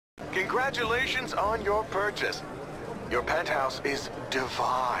Congratulations on your purchase. Your penthouse is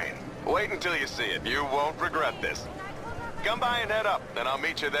divine. Wait until you see it. You won't regret this. Come by and head up, then I'll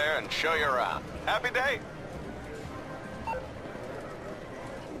meet you there and show you around. Happy day!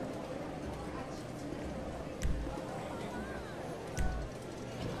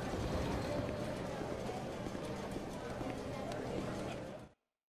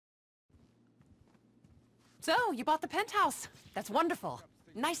 So, you bought the penthouse. That's wonderful.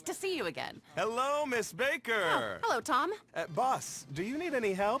 Nice to see you again. Hello, Miss Baker. Oh, hello, Tom. Boss, do you need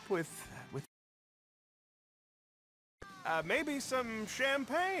any help with maybe some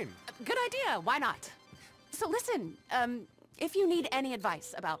champagne? Good idea. Why not? So listen, if you need any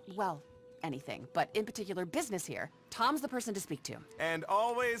advice about, well, anything, but in particular business here, Tom's the person to speak to. And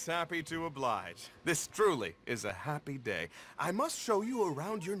always happy to oblige. This truly is a happy day. I must show you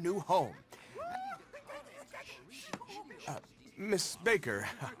around your new home. Miss Baker,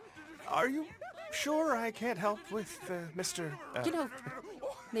 are you sure I can't help with, Mr. You know,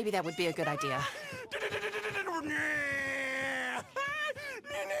 maybe that would be a good idea.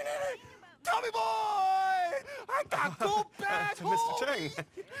 Tommy boy! I got so bad! Mr. Cheng!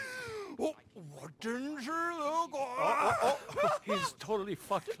 He's totally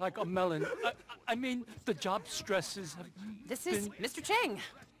fucked like a melon. I mean, the job stresses have This is Mr. Cheng,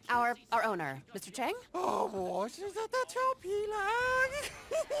 our owner. Mr. Cheng?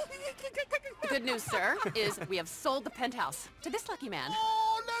 The good news, sir, is we have sold the penthouse to this lucky man.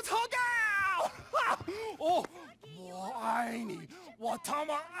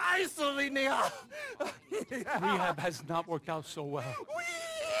 rehab has not worked out so well.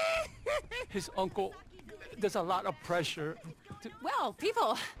 His uncle, there's a lot of pressure. Well,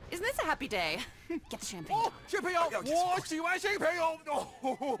 people, isn't this a happy day? Get the champagne. Mr.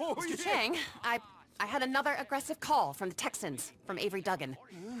 Cheng, I had another aggressive call from the Texans, from Avery Duggan.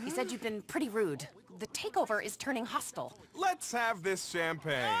 He said you've been pretty rude. The takeover is turning hostile. Let's have this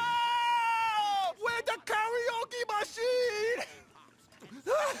champagne. Where's the karaoke machine?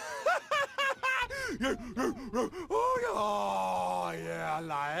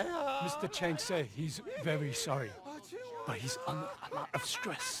 Mr. Chang said he's very sorry, but he's under a lot of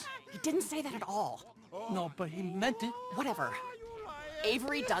stress. He didn't say that at all. No, but he meant it. Whatever.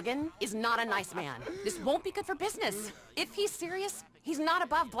 Avery Duggan is not a nice man. This won't be good for business. If he's serious, he's not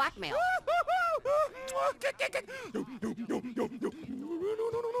above blackmail.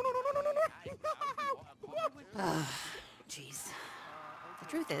 Jeez. The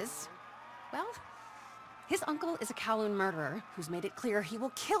truth is, well, his uncle is a Kowloon murderer who's made it clear he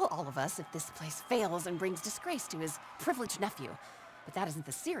will kill all of us if this place fails and brings disgrace to his privileged nephew. But that isn't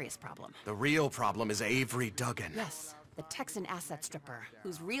the serious problem. The real problem is Avery Duggan. Yes, the Texan asset stripper,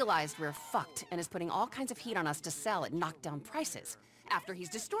 who's realized we're fucked and is putting all kinds of heat on us to sell at knockdown prices, after he's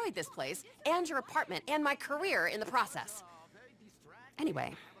destroyed this place, and your apartment, and my career in the process.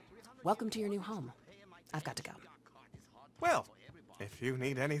 Anyway, welcome to your new home. I've got to go. Well, if you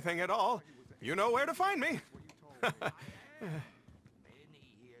need anything at all, you know where to find me.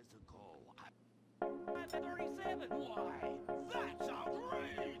 37, why? That's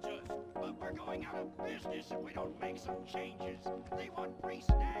outrageous! But we're going out of business if we don't make some changes. They want free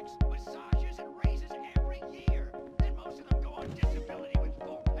snacks, massages, and raises every year. And most of them go on disability with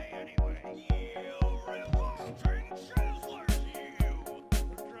full pay anyway. You revolting chiselers, you!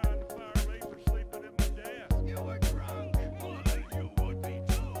 They're trying to fire me for sleeping at my desk. You were drunk! Well, you would be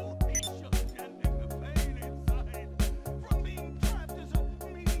too. He's just ending the pain inside from being trapped as a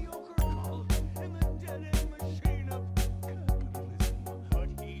mediocre cog in the dead-end machine of capitalism. But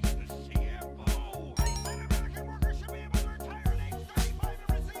he's the CFO. He said American workers should be able to retire at age 35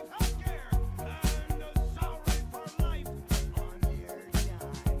 and receive health care. And a salary for life on your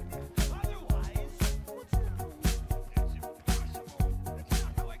dime. Otherwise, what's that? It's impossible. It's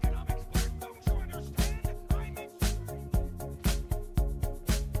not how economics work. Don't you understand? I mean...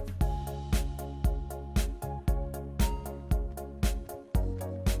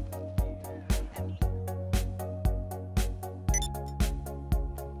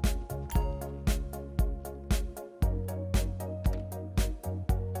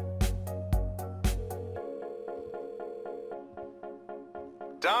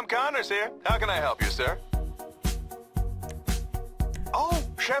 Tom Connors here. How can I help you, sir? Oh,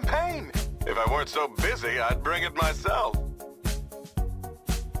 champagne! If I weren't so busy, I'd bring it myself.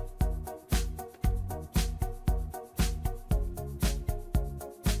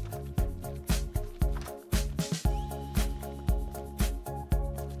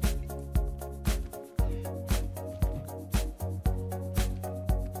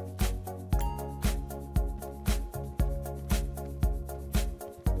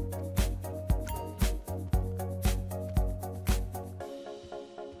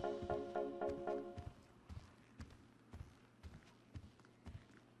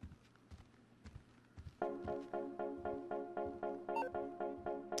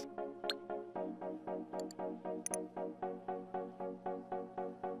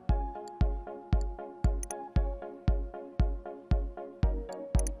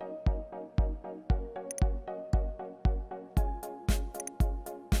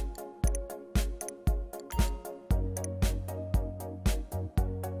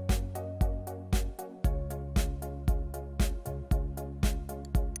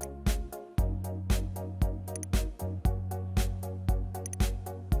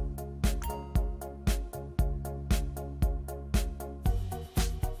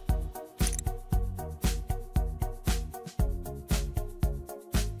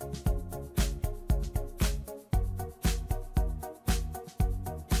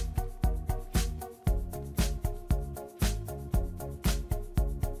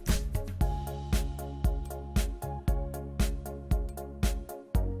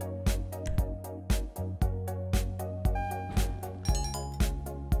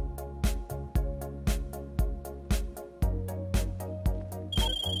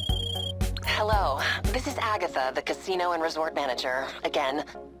 Hello, this is Agatha, the casino and resort manager, again.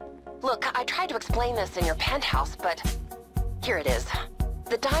 Look, I tried to explain this in your penthouse, but here it is.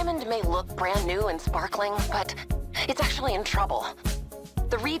 The diamond may look brand new and sparkling, but it's actually in trouble.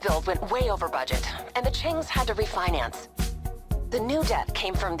 The rebuild went way over budget, and the Chings had to refinance. The new debt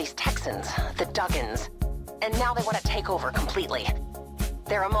came from these Texans, the Duggins, and now they want to take over completely.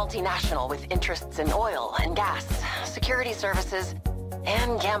 They're a multinational with interests in oil and gas, security services,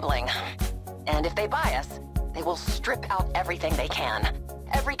 and gambling. And if they buy us, they will strip out everything they can.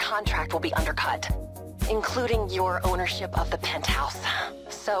 Every contract will be undercut, including your ownership of the penthouse.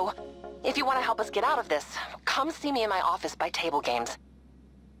 So, if you want to help us get out of this, come see me in my office by table games.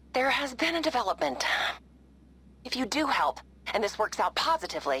 There has been a development. If you do help, and this works out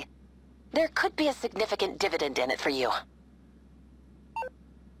positively, there could be a significant dividend in it for you.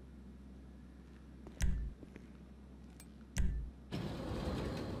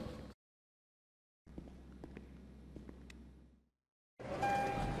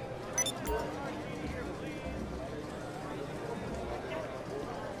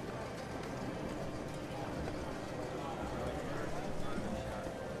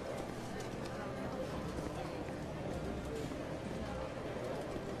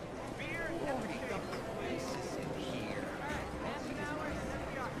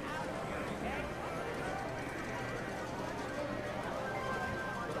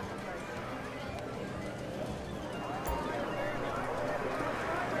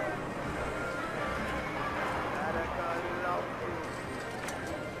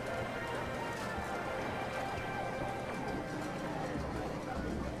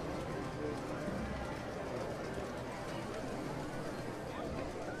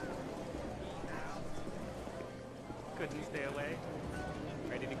 Couldn't stay away.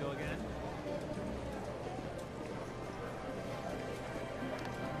 Ready to go again?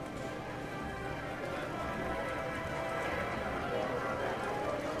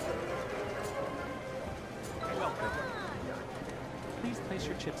 Welcome. Please place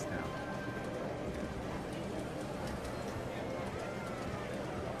your chips down.